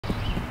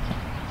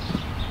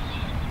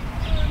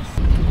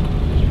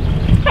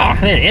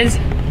There it is.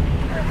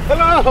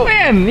 Hello!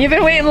 Man, you've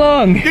been waiting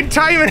long. Good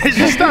timing, it's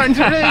just starting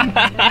to rain.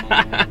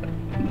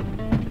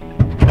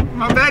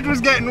 My bed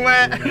was getting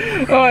wet.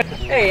 Oh,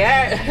 hey,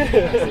 yeah.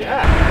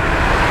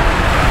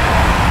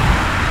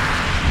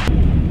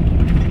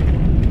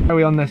 Are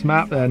we on this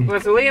map then? Well,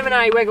 so Liam and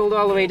I wiggled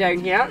all the way down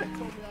here.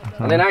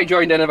 And then I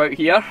joined in about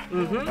here.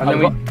 Mm-hmm. And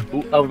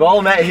then I've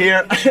all met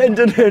here in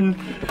Dunoon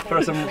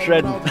for some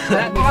shredding.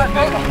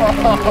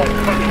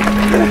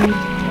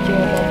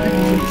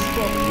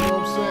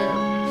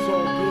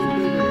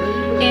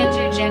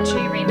 Andrew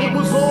Gentry remix. It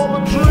was all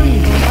a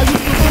dream. I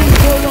used to read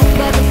Girl Up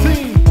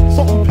magazine.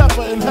 Salt and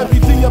pepper and heavy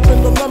D up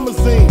in the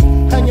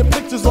limousine. Hanging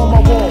pictures on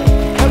my wall.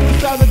 Every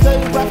Saturday,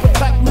 rap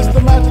attack,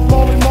 Mr. Magic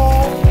Molly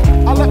Mall.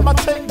 I let my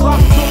tape rock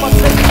till my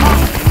tape pop.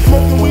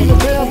 Smoking weed and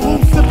bamboo,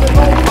 sipping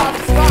on hot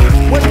stock.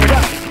 Way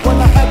back when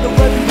I had the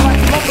red and black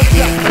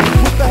lumberjack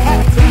with the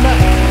hats and that.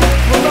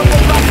 Remember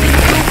rocking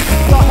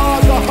suits? The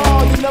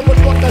hard, you never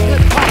thought that hip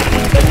hop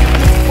would take it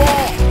this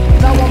far.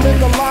 Now I'm in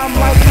the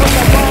limelight when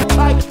I'm on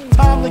tight.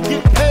 Time to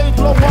get paid,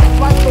 blow up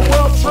like the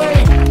world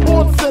trade.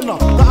 Born sinner,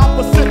 the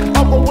opposite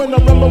of a winner.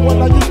 Remember when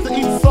I used to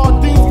eat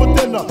sardines for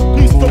dinner?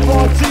 Peace to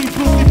Ron G,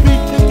 Brucey B,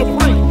 Kid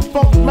Capri,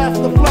 Funk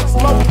Master Flex,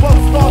 Love Bug,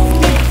 Star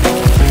Ski.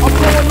 I'm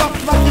blowing up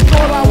like you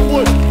thought I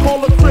would. Call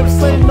a crib,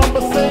 same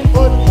number, same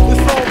hood.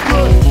 It's all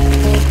good.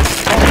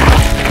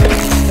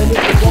 And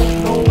if you don't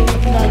know,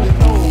 now you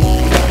know.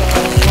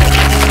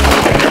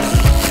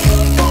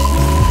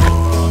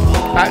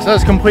 That's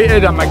us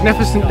completed a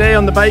magnificent day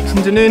on the bikes in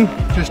Dunoon.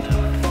 Just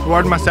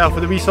rewarded myself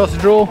with a wee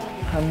sausage roll,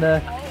 and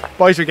the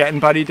boys are getting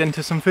buried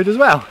into some food as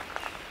well.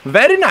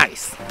 Very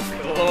nice.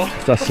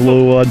 It's a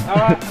slow one.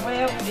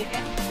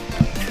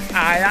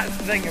 Aye, that's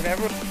the thing of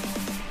everyone.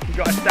 You've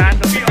got to stand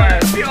on the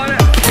fire. Feet on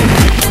it!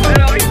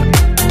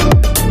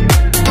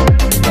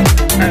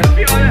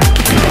 Feet on it!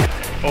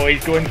 Oh,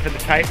 he's going for the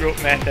tightrope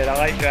method, I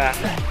like that.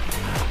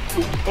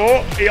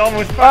 Oh, he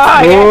almost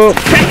passed.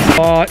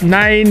 Oh,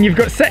 9, you've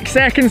got 6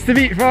 seconds to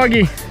beat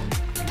Foggy.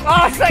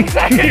 Oh, 6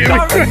 seconds!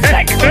 Sorry, 6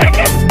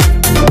 seconds!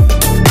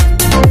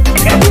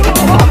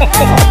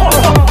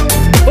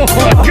 Oh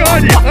my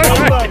god, he's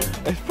alright.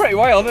 It's pretty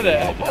wild, isn't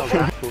it?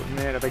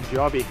 There, a big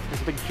jobby.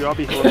 There's a big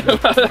jobby.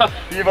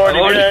 You've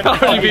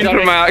already been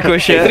from my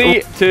Acros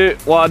shit. 3, 2,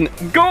 1,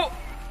 go!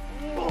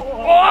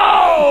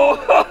 Whoa!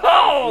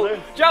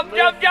 Jump,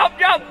 jump, jump,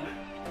 jump!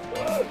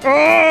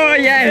 Oh,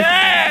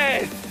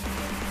 yes! Yes!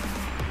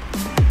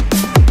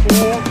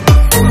 Oh!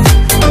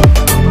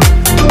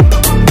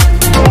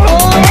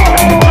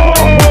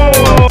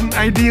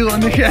 Ideal on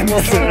the shins.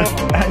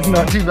 That's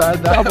not too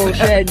bad, that. Double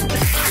shin.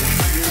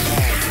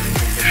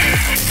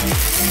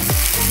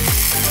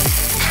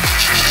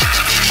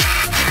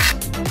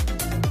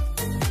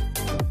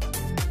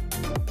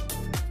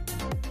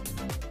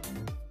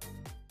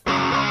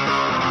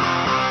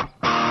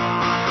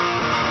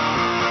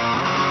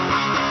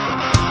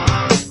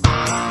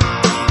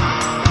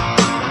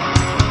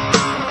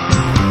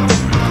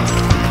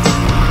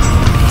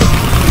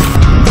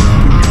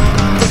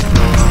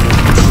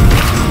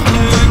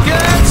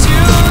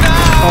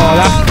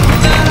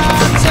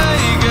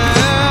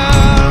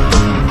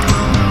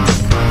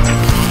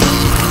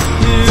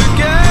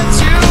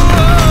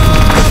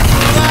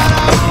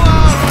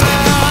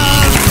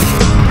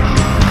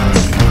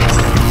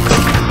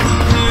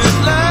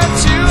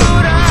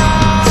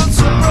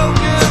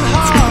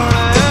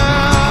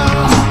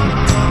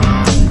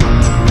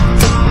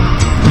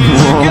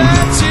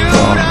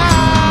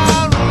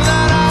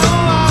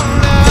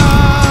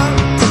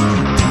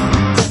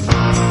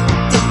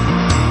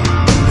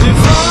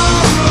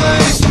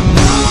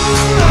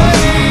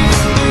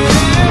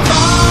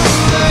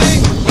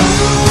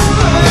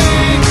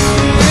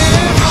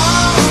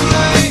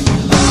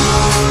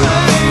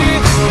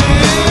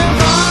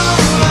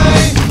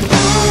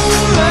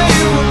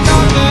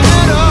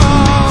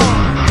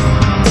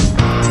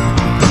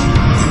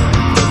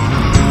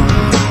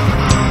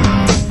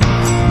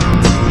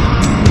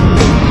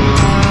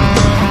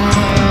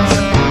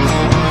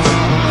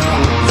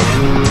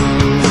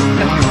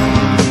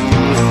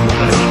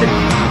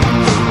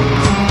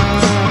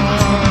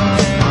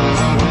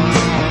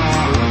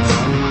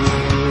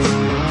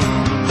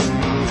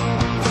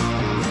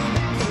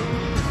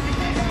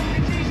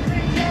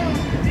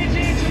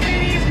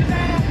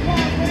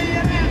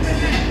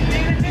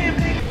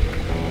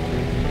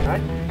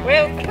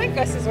 Well, I think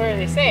this is where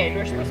they said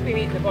we're supposed to be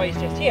meeting the boys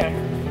just here.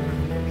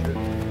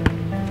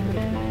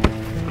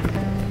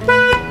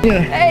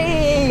 Yeah.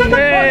 Hey!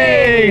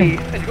 Hey!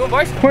 How's it going,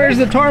 boys? Where's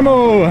the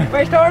Tormo?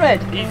 Where's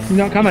Tormod? He's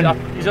not coming.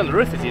 He's on the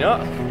roof, is he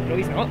not? No,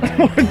 he's not.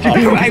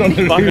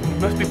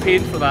 Must be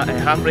paying for that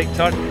handbrake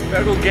turn.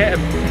 Better go get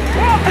him.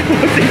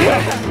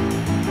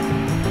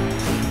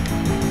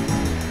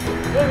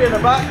 Maybe in the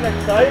back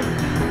next time.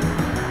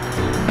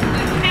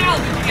 How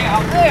did you get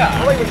up there?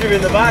 I think we should be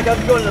in the back.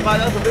 I'm going in the back.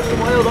 That's a bit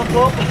wild up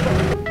top.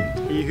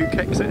 He who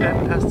kicks it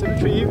in has to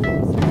retrieve.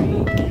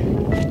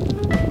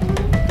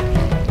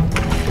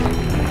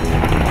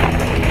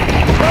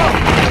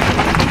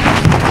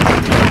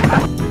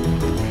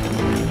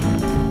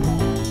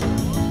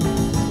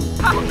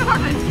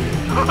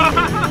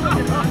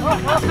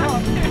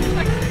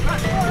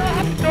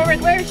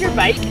 Norman, where's your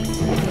bike?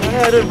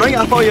 I didn't bring it,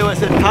 I thought you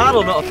said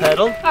paddle, not a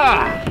pedal.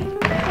 Ah! Well,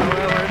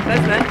 we're in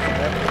business.